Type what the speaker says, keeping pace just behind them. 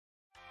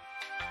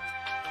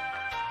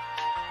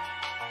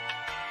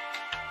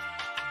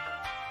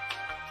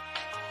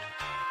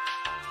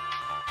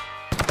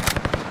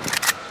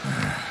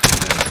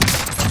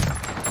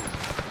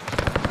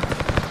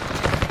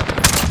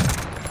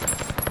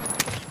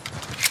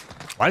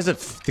Why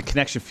does the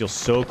connection feel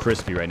so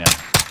crispy right now?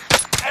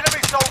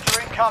 Enemy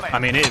soldier incoming. I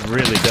mean, it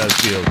really does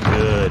feel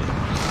good.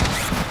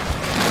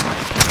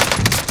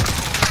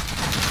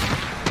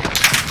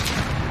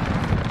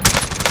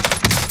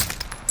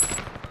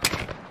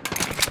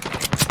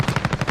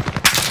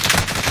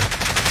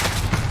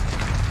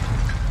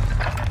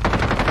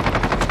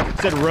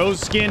 Said rose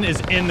skin is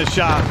in the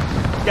shop.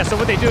 Yeah, so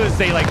what they do is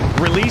they like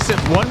release it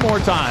one more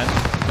time.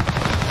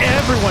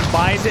 Everyone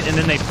buys it and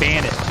then they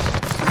ban it.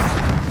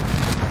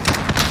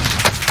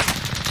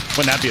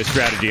 Wouldn't that be a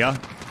strategy, huh?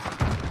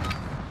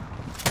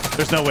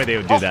 There's no way they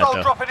would do that,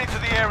 though. Dropping into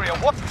the area.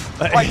 What?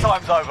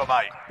 Playtime's over,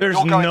 mate.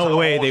 There's no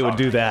way they would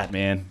do that,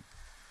 man.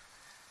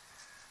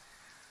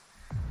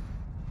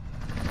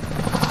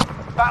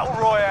 Battle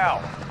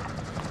Royale.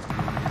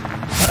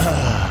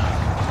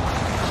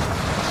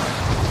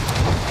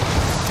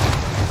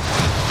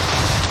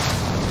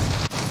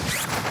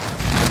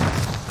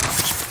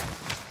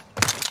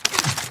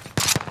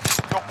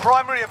 Your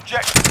primary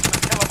objective is to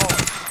kill them all.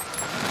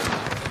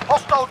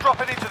 Hostile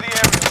dropping into the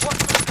area. Watch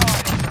the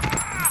skies.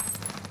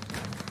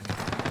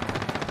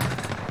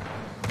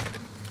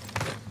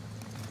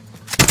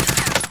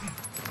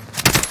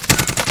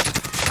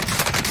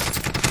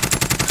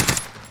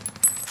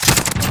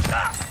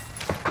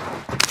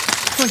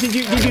 What did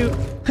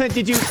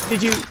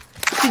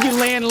you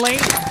land late?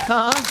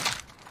 Huh?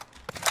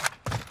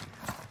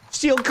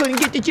 Still couldn't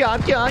get the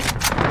job done.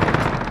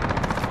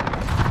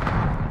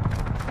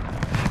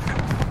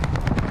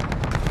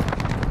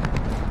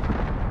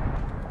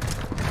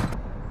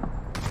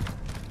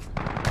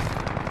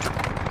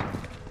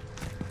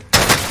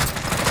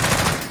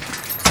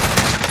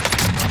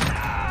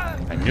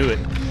 I knew it.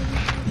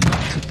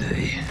 Not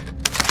today.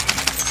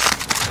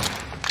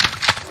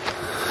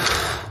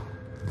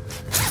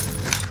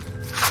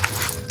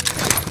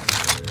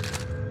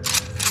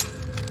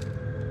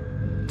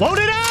 Load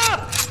it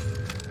up!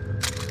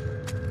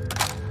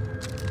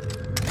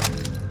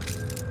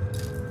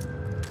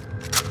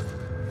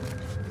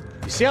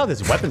 You see how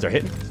these weapons are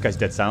hitting? This guy's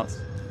dead silence.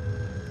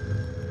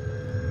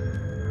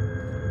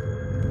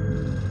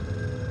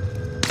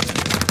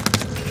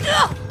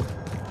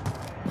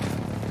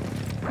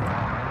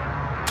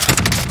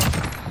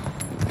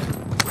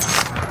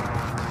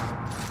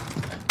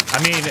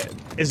 I mean,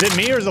 is it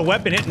me or is the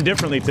weapon hitting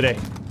differently today?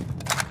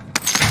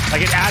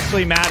 Like it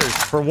actually matters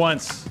for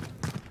once.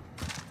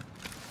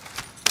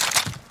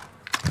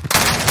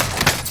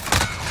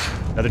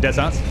 Another dead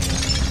silence.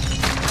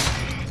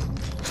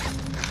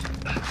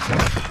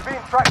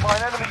 Being tracked by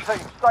an enemy team.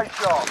 Stay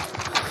sharp.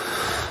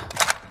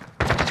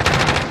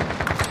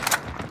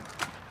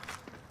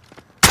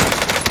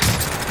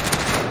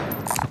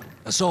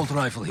 Assault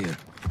rifle here.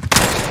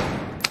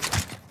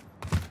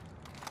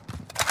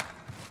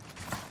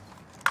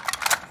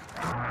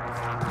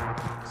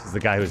 This is the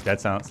guy who's dead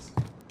silenced.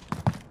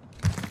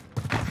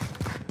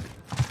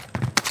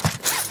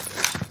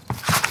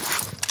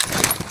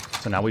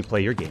 So now we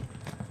play your game.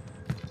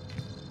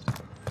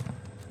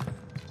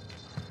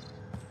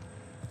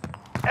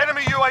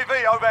 Enemy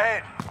UAV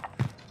overhead.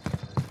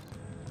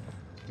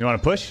 You want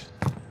to push?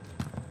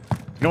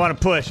 You don't want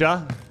to push,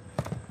 huh?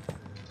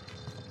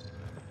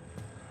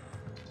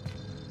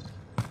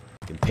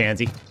 Fucking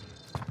pansy.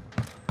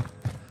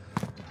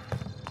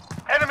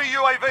 Enemy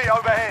UAV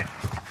overhead.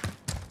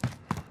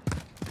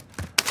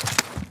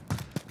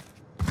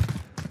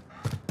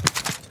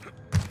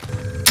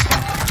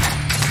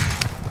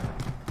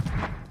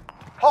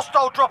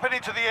 Hostile dropping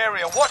into the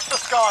area. Watch the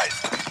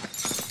skies.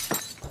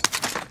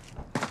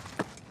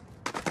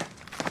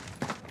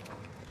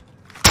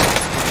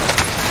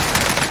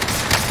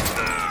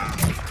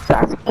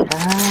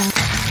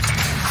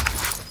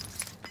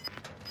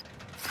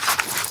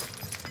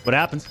 What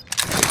happens?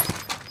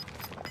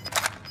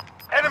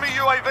 Enemy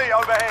UAV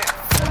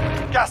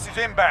overhead. Gas is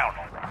inbound.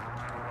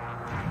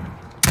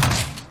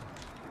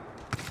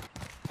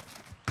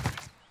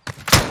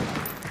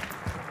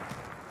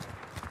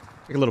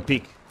 Take a little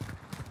peek.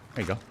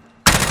 There you go.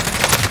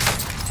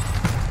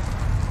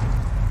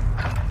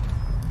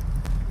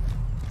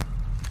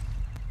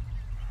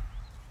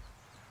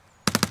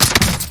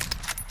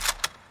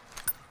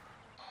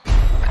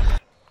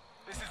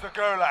 This is the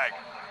Gulag.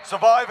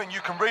 Survive and you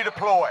can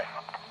redeploy.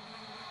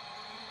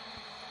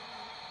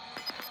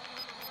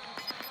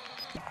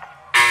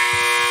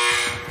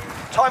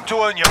 Time to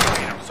earn your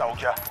freedom,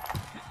 soldier.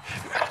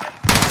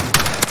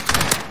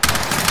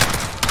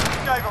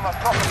 Gave him a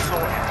proper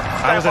sword.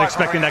 I wasn't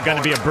expecting that gun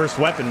to be a burst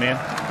weapon, man.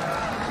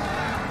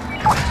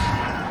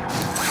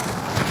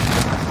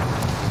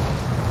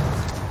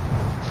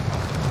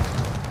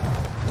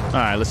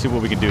 Alright, let's see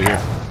what we can do here.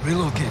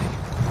 Relocating.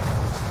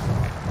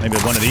 Maybe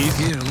one of these?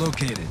 Here,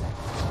 located.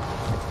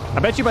 I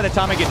bet you by the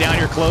time I get down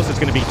here close, it's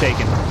going to be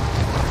taken.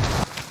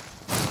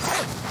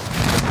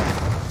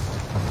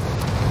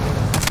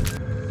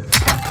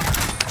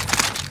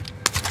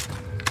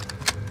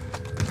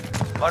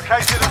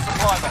 Located a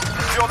supply box.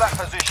 Secure that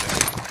position.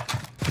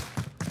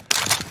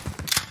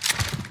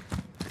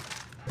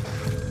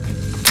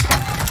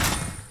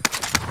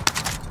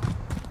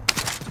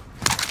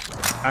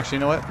 Actually,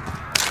 you know what?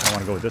 I want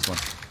to go with this one.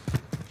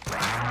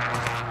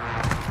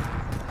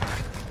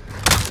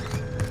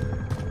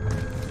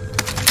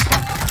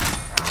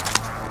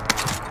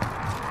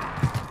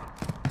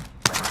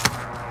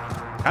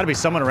 Gotta be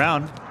someone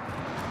around.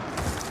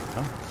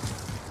 Oh.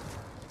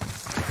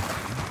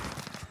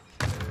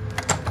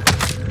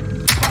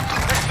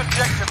 Next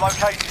objective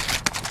located.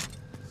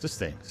 What's this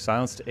thing?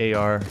 Silenced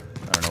AR. I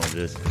don't know what it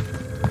is.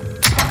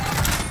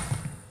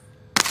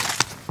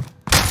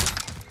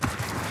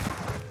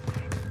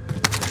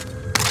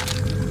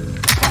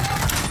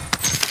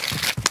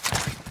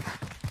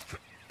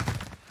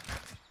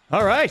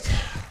 All right.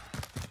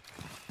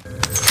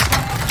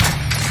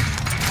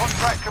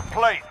 Contract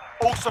complete.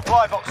 All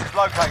supply boxes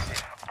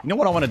located. You know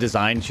what I want to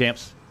design,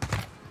 champs?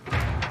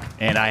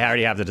 And I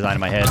already have the design in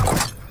my head.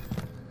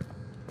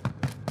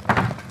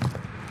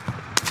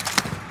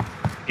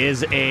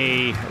 Is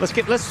a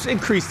let's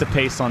increase the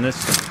pace on this.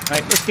 All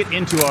right, let's get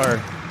into our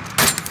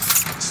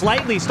let's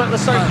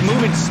start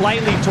moving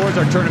slightly towards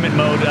our tournament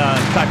mode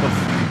type of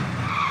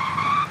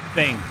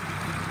thing.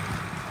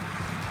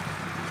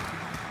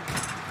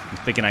 I'm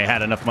thinking I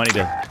had enough money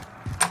to.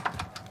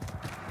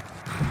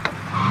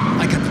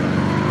 I can.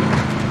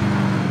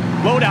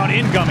 Loadout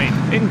incoming.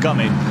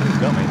 Incoming.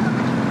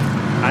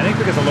 I think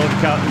because the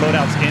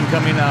loadout's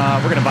incoming,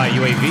 we're gonna buy a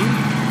UAV.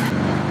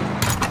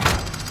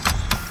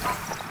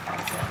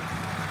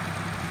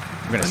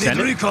 We're gonna send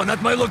it. Recon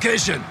at my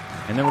location.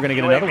 And then we're gonna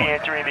get another one.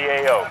 Entering the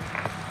AO.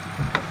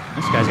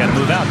 This guy's gotta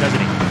move out, doesn't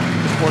he?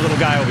 This poor little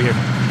guy over here.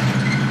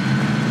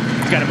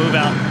 He's gotta move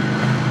out.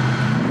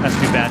 That's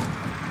too bad.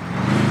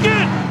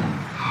 Get!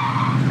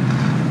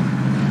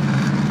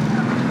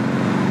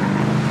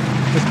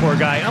 This poor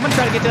guy. I'm gonna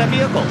try to get to that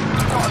vehicle.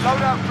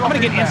 I'm gonna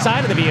get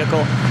inside of the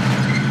vehicle.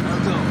 I'll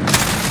go.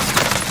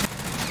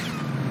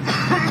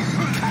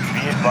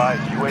 Be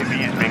advised,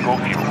 UAV is bingo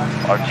fuel.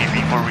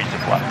 RTB for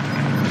resupply.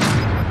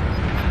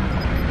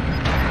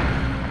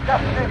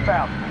 Just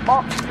inbound.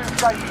 Mark the 2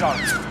 safe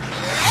zones.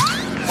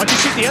 Why don't you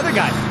shoot the other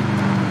guy?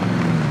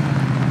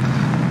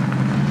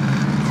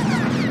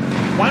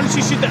 Why don't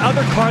you shoot the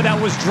other car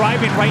that was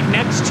driving right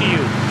next to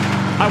you?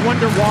 I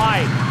wonder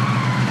why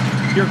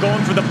you're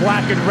going for the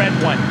black and red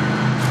one.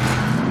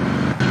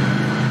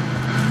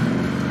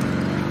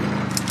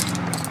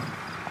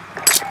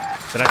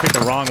 Did I pick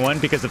the wrong one?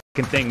 Because the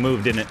fucking thing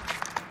moved, didn't it?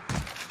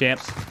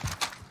 Champs.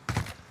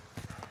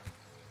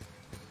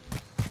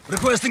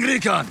 Requesting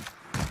recon.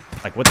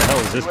 Like, what the hell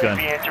is this gun?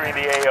 UAV entering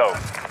the AO.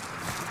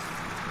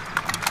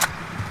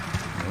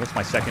 What's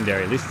my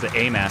secondary? At least it's an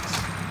AMAX.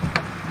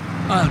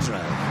 I'll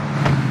try.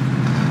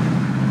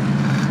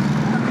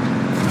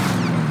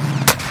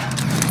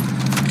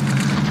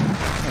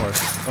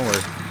 Don't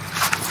worry.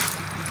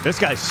 This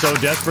guy's so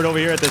desperate over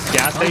here at this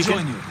gas I'll station.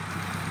 join you.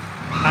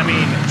 I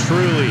mean,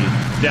 truly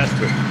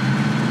desperate.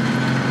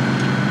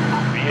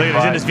 Look at,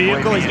 he's in his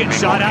vehicle. He's getting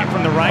shot at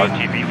from the right.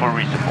 RTB for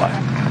resupply.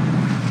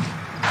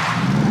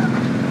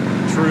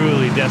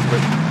 Truly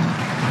desperate.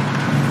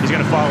 He's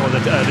gonna follow the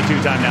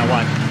 2-time now.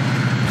 Watch.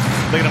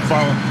 Look at him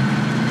follow.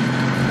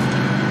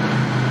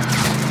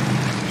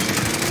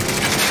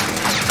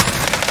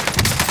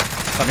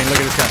 I mean, look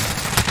at this guy.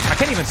 I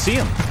can't even see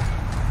him.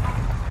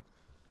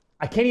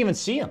 I can't even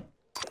see him.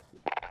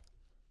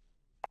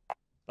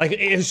 Like,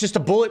 it's just a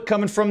bullet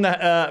coming from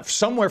the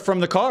somewhere from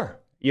the car.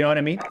 You know what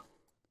I mean?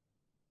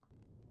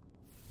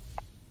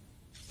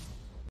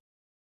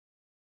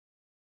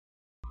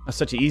 That's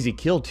such an easy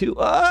kill, too.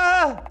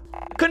 Ah!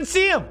 Couldn't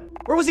see him.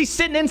 Where was he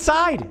sitting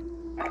inside?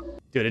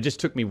 Dude, it just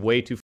took me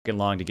way too fucking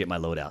long to get my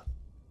loadout.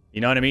 You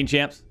know what I mean,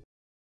 champs?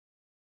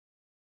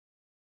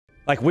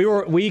 Like, we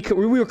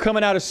were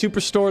coming out of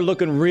Superstore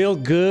looking real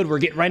good. We're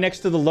getting right next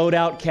to the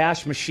loadout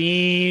cash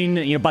machine.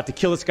 You know, about to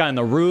kill this guy on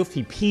the roof.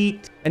 He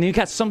peeked. And then you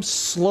got some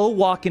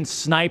slow-walking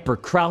sniper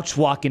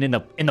crouch-walking in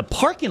the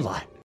parking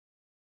lot.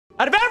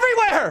 Out of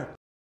everywhere!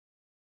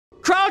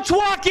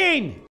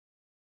 Crouch-walking!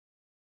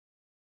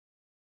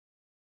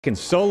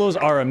 Solos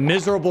are a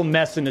miserable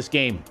mess in this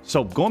game.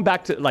 So going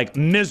back to, like,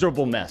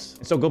 miserable mess.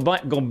 So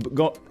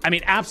go. I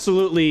mean,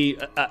 absolutely,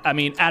 I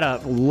mean, at a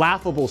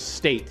laughable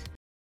state.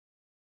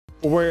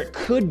 Where it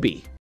could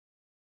be.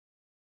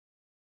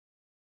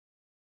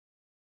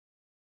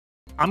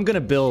 I'm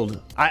gonna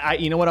build.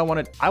 You know what I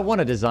want to? I want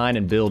to design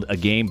and build a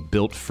game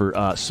built for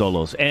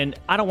solos, and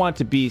I don't want it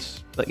to be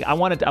like I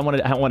want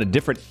a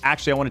different.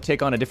 Actually, I want to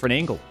take on a different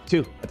angle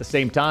too at the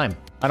same time.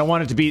 I don't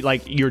want it to be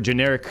like your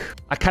generic.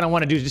 I kind of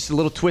want to do just a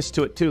little twist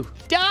to it too.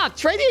 Doc,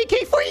 try the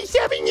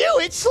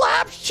AK-47U. It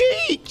slaps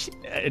cheeks.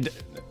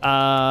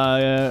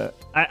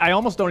 I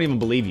almost don't even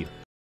believe you.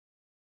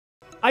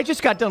 I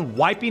just got done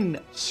wiping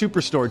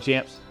Superstore,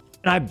 champs,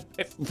 and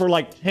for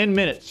like 10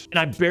 minutes, and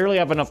I barely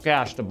have enough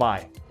cash to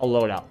buy a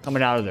loadout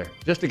coming out of there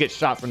just to get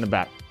shot from the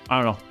back.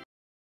 I don't know.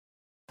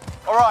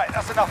 All right,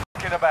 that's enough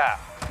f***ing about.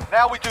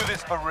 Now we do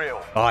this for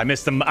real. Oh, I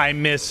missed them. I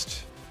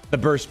missed the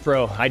Burst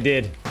Pro. I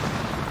did.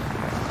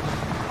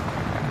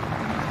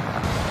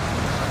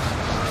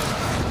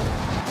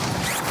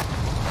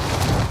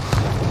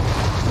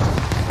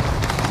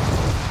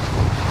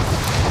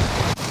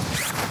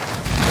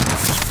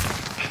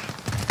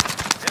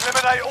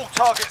 Eliminate all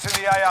targets in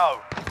the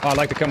AO. Oh, I'd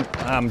like to come.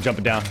 I'm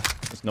jumping down.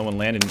 There's no one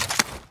landing.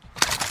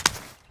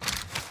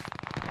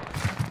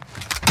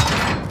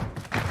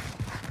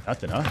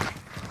 Nothing, huh?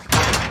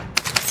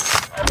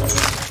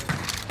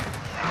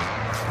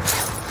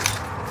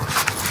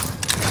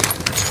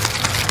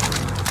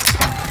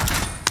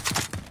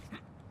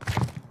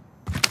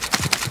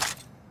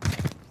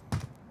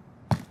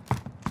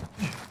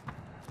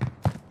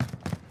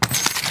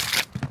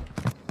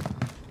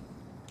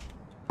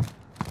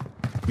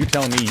 You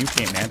telling me you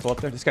can't mantle up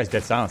there? This guy's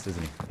dead silence,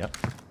 isn't he? Yep.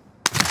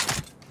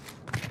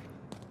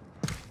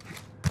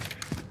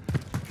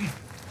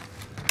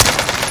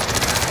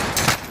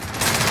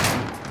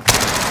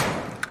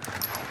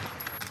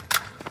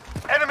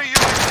 Enemy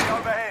UAV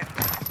overhead.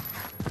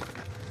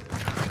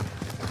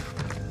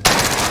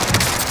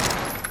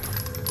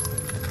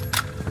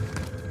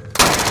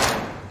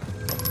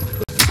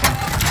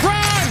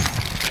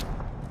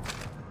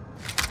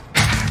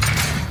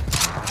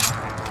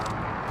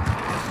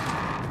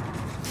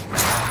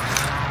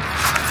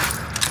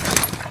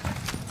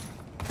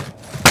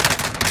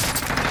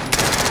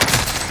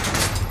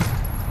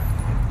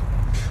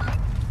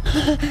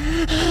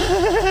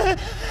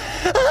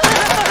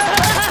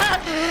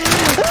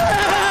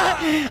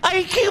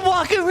 I keep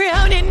walking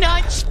around and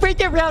not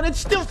sprint around and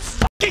still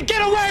fucking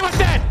get away with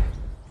it!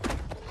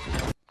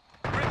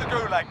 You're in the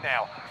gulag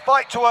now.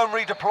 Fight to earn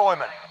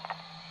redeployment.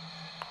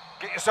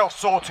 Get yourself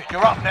sorted.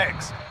 You're up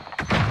next.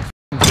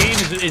 Game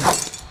is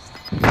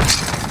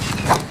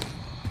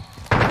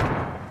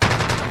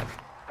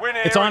Win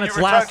here It's on and its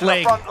you return last to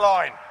leg. the front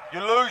line. You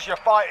lose, your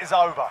fight is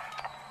over.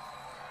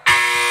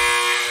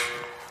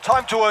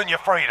 Time to earn your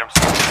freedoms.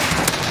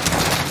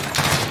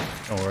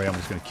 Don't worry, I'm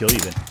just gonna kill you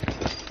then.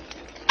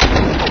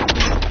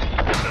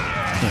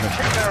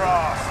 Kick their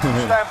ass.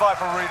 Stand by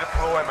for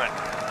redeployment.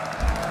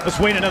 Let's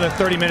wait another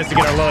 30 minutes to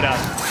get our loadout.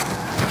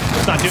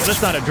 Let's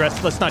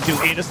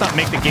not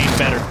make the game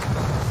better.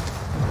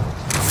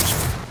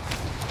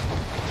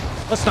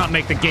 Let's not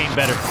make the game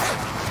better.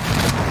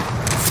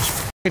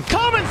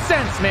 Common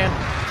sense, man.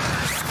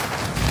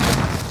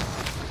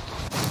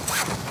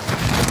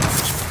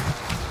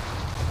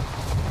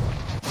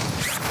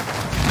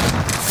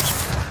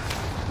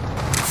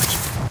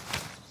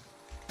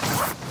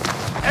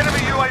 Enemy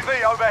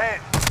UAV overhead.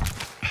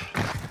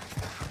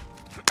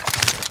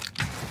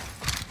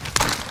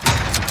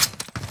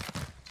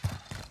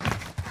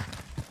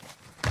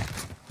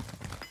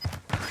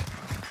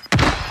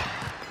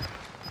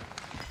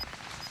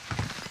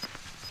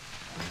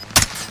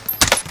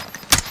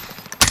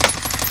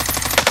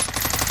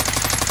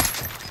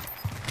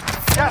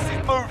 Gas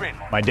is moving.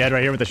 Am I dead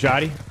right here with the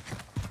shotty?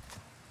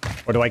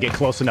 Or do I get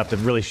close enough to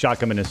really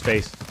shock him in his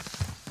face?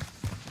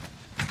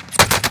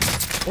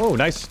 Whoa,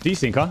 nice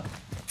desync, huh?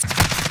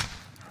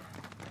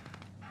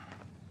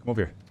 Come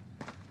over here.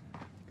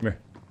 Come here.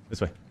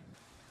 This way.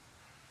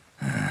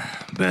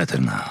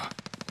 Better now.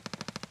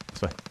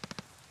 This way.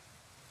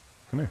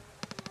 Come here.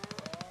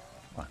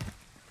 Come on.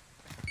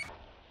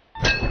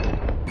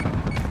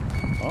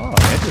 Oh,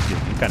 interesting.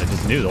 You kind of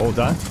just knew the whole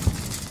time.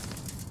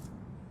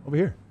 Over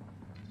here.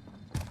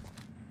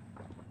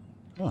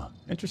 Oh,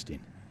 interesting.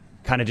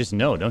 Kind of just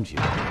know, don't you?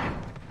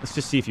 Let's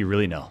just see if you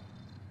really know.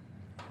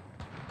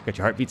 Got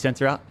your heartbeat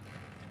sensor out?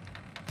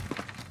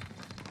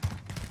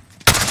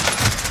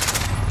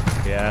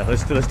 Yeah,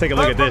 let's take a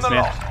look at this,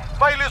 man.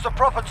 Failure's a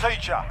proper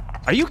teacher.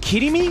 Are you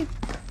kidding me?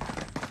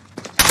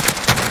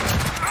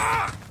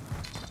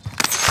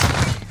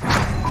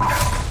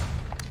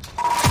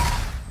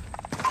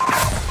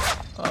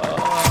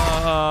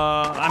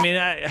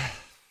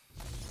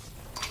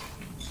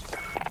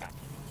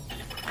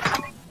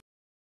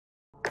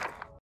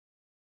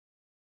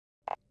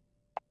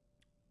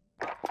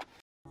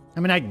 I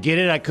mean, I get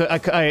it. I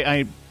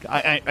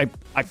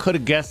could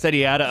have guessed that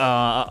he had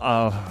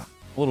a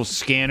little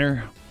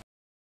scanner.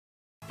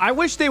 I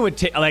wish they would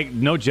take, like,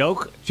 no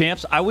joke,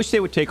 champs. I wish they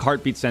would take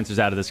heartbeat sensors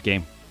out of this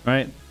game,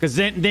 right? Because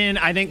then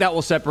I think that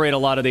will separate a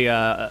lot of the,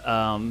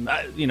 I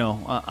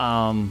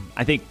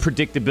think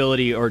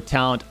predictability or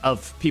talent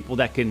of people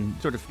that can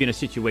sort of be in a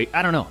situation.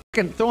 I don't know.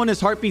 Throwing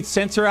this heartbeat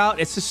sensor out,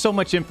 it's just so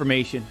much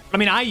information. I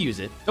mean, I use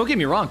it. Don't get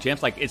me wrong,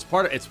 champs. Like, it's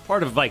part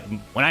of like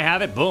when I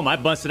have it, boom, I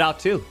bust it out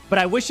too. But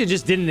I wish it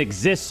just didn't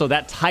exist, so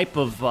that type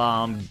of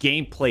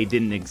gameplay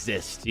didn't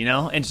exist, you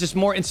know? And it's just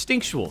more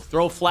instinctual.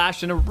 Throw a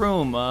flash in a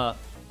room.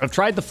 I've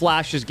tried the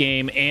flashes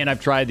game and I've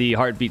tried the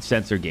heartbeat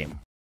sensor game.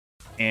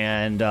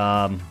 And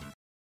I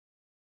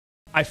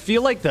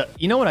feel like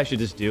you know what I should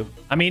just do?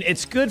 I mean,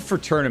 it's good for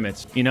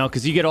tournaments, you know,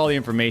 because you get all the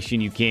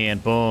information you can.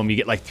 Boom, you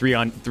get like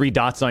three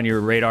dots on your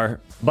radar.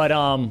 But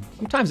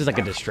sometimes it's like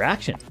a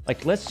distraction.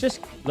 Like, let's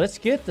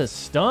get the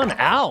stun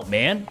out,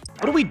 man.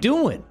 What are we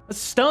doing?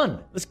 Let's stun.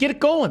 Let's get it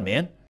going,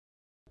 man.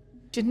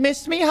 You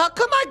missed me? How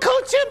come I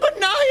coach him but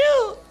not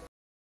you?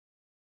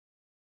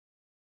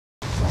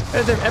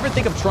 Ever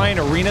think of trying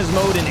arenas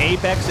mode in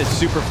Apex? It's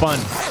super fun.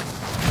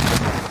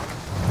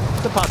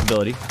 It's a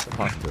possibility. It's a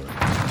possibility.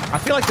 I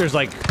feel like there's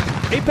like...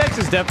 Apex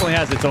definitely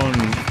has its own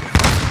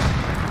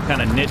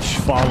kind of niche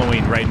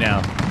following right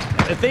now.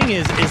 the thing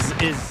is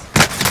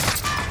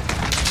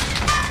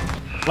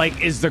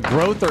like, is the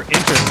growth or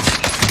interest?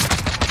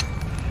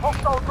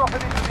 Hostile dropping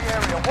into the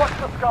area. Watch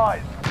the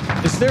skies.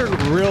 Is there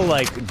real,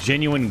 like,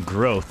 genuine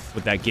growth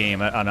with that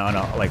game on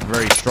a like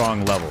very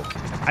strong level?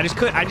 I just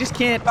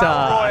can't. You know,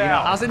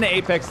 I was in the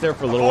Apex there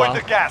for a little while.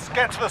 Avoid the gas.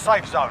 Get to the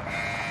safe zone.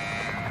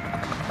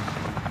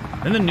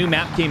 Then the new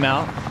map came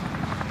out,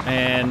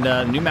 and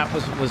the new map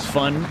was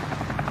fun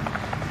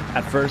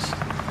at first.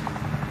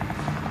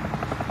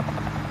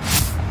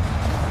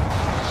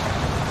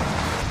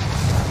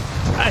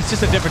 It's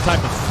just a different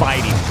type of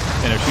fighting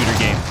in a shooter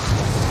game.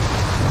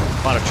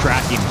 A lot of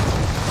tracking.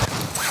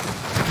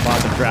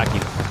 Lots of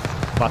tracking.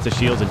 Lots of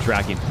shields and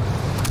tracking. Enemy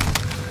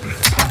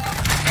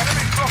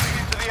dropping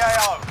into the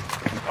AO.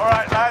 All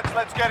right, lads,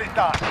 let's get it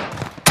done.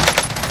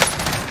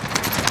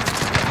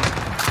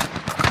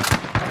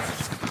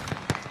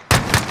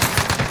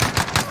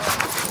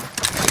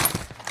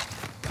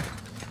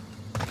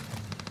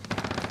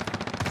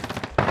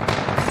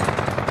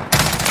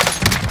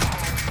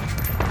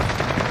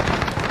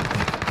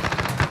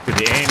 Dude,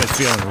 the aim is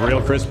feeling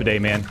real crisp today,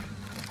 man.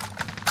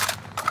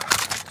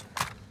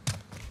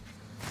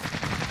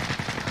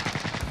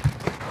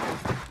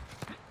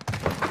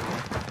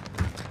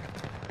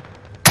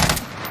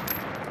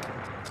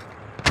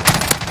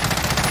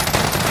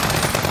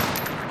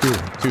 Two.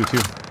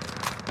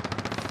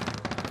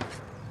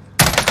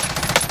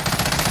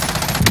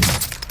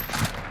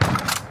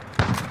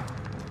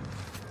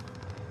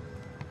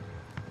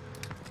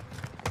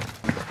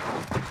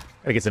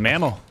 Gotta get some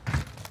ammo.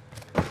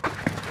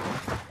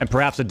 And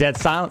perhaps a dead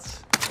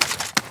silence.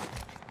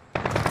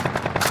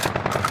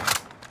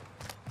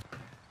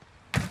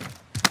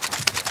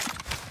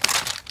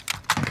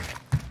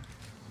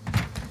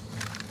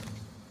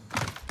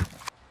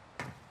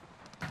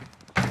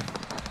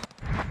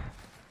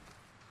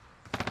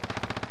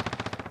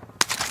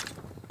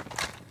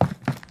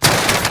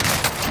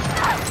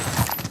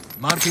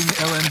 Marking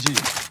LMG.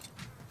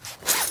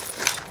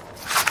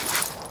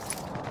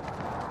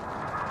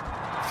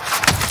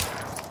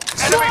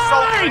 Enemy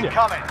soldier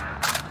incoming.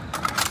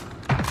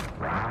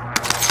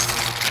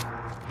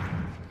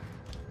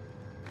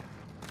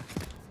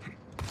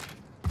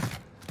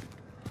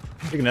 I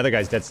think another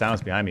guy's dead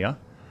silence behind me, huh?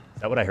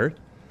 Is that what I heard?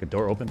 Like a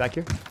door open back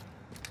here?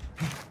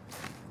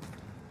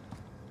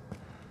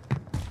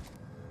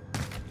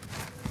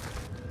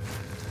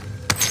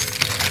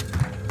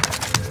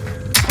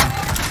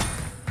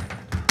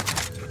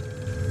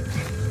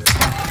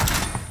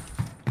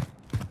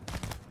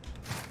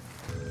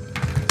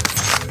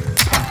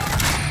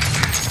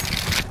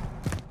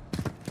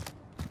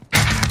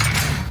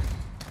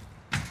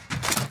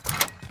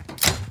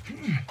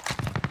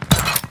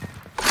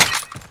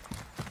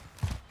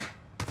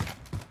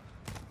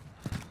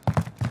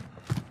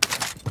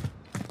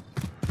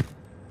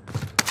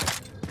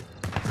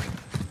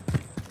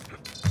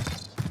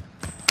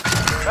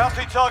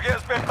 Bounty target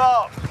has been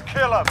marked.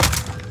 Kill him.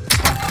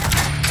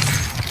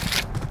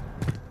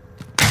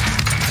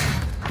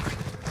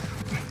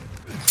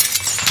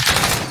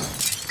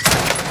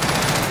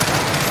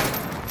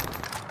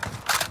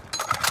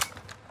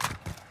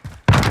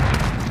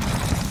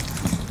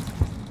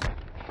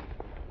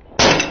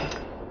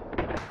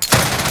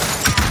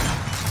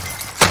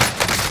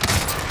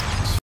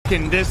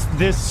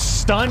 This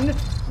stun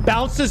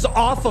bounces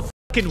off a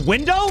fucking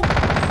window?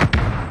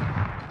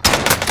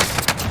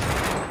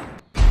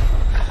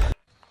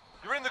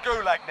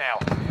 Gulag now.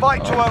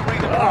 Fight to earn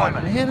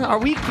redeployment. Man, are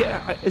we?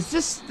 Is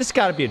this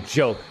got to be a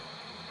joke?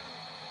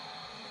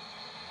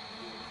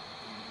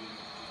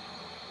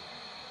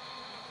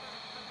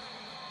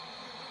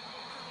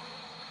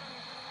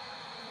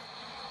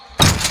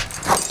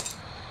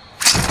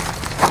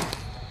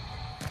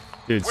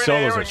 Dude,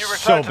 solos are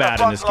so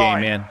bad in this game,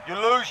 man. You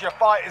lose, your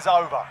fight is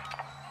over.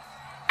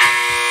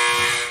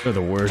 They're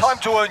the worst. Time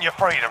to earn your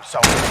freedom,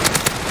 soldier.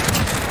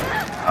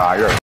 Ah,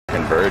 you're a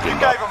fucking virgin. You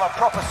gave him a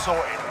proper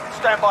sorting.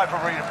 Stand by for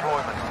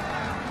redeployment.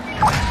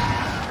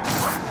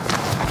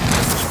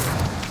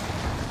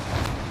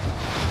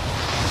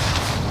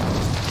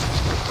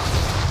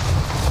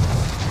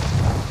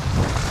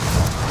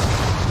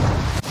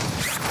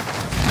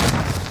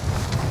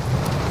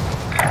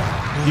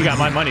 You got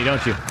my money,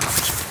 don't you?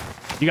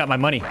 You got my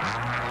money. You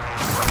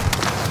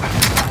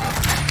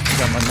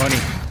got my money.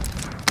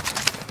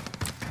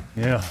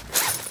 Yeah.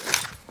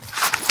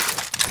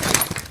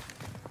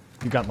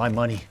 You got my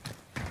money.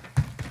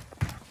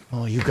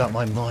 Oh, you got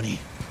my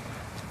money.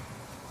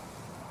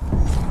 You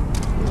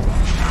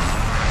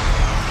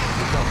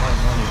got my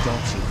money,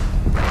 don't you?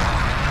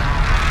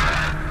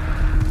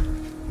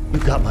 You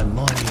got my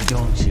money,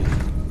 don't you?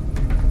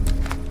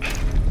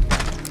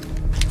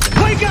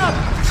 Wake up!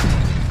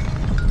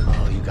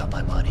 Oh, you got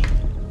my money.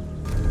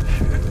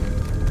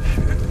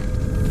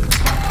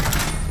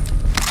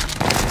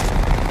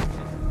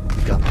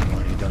 You got my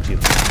money, don't you?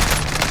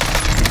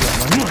 You got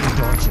my money,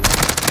 don't you?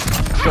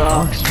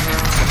 Sucks, man.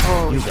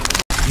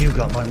 You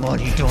got my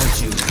money,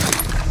 don't you?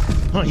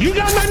 Huh, you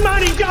got my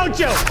money, don't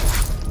you?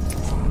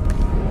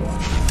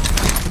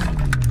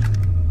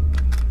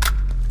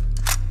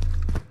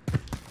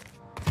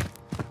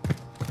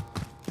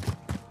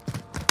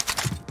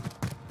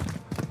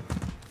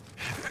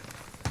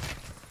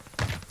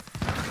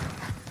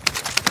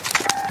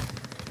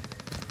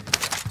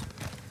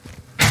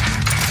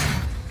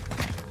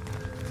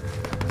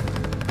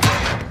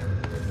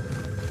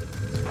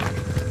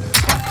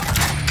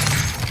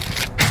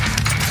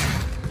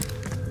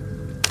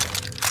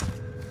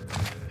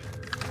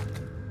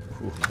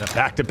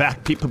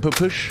 Back-to-back people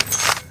push.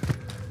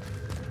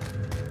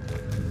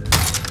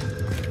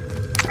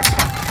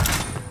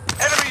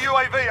 Enemy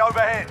UAV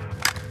overhead.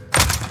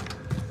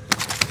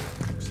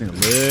 Just need a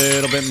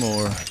little bit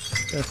more.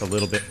 Just a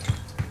little bit.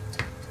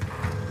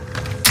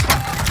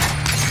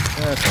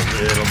 Just a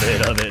little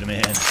bit of it,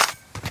 man. In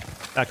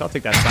fact, I'll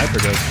take that sniper,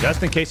 though,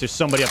 just in case there's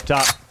somebody up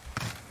top.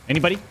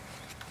 Anybody?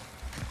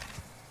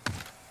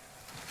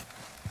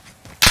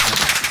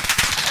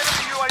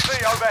 Enemy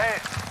UAV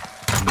overhead.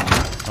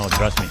 Oh,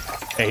 trust me.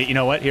 Hey, you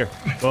know what? Here.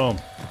 Boom.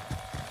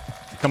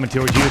 Coming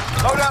towards you.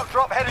 Loadout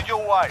drop headed your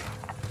way.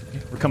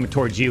 We're coming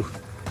towards you.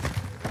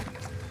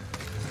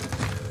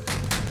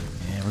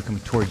 Yeah, we're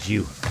coming towards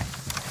you.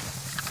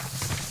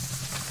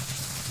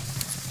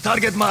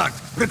 Target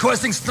marked.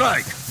 Requesting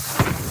strike.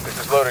 This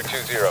is loader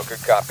 2-0.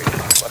 Good copy.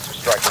 Let's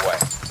strike away.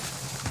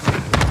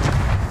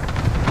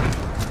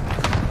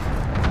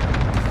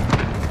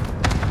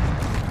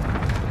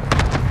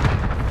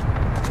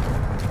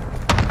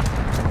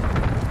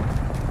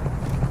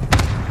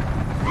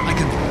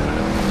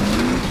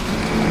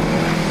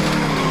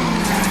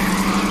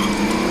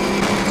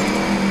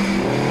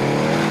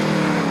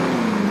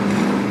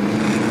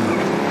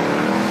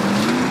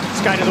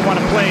 This guy doesn't want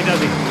to play, does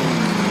he?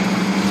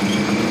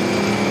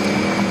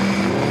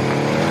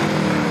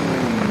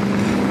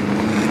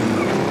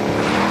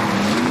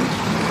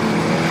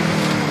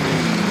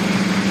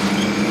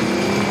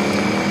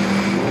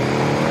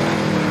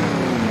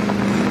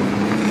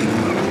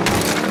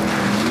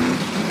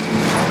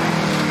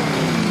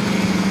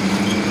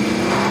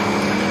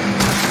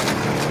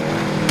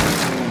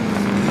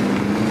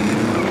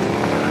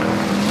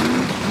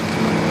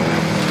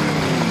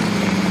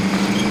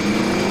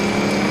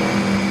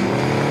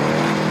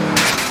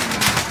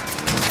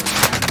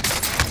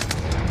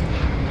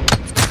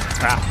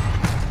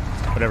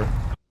 Whatever.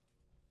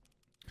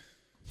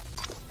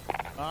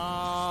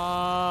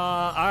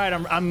 All right.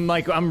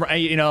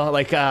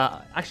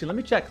 Actually, let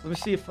me check. Let me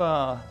see if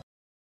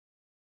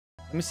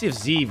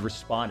Zeev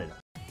responded.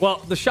 Well,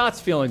 the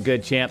shot's feeling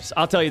good, champs.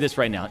 I'll tell you this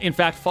right now. In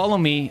fact, follow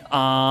me.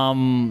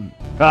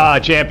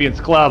 Champions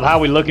Club. How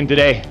are we looking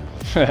today?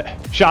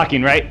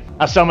 Shocking, right?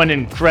 How someone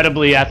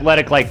incredibly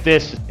athletic like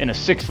this in a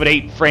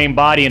 6'8" frame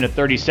body and a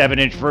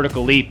 37-inch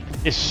vertical leap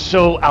is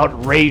so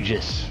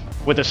outrageous.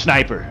 With a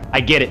sniper. I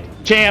get it.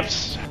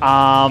 Champs,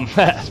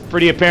 it's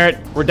pretty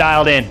apparent we're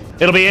dialed in.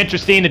 It'll be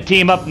interesting to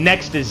team up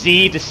next to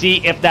Z to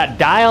see if that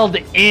dialed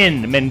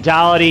in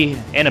mentality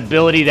and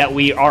ability that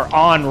we are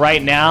on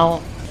right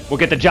now will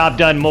get the job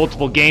done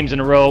multiple games in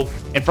a row.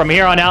 And from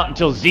here on out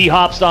until Z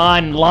hops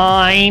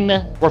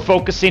online, we're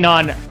focusing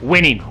on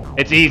winning.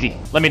 It's easy.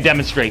 Let me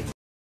demonstrate.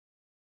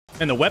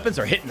 And the weapons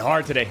are hitting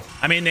hard today.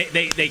 I mean,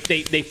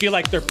 they feel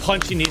like they're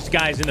punching these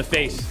guys in the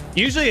face.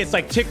 Usually it's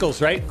like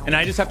tickles, right? And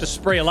I just have to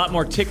spray a lot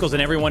more tickles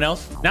than everyone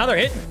else. Now they're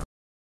hitting.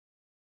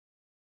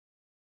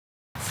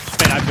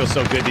 Man, I feel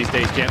so good these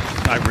days, champ.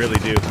 I really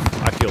do.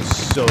 I feel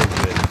so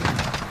good.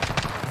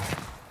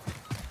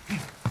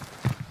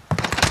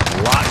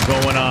 A lot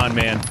going on,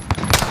 man.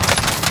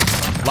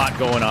 A lot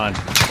going on.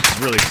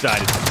 Really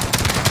excited.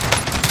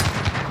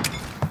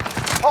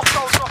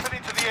 Hostile dropping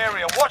into the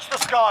area. Watch the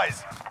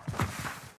skies.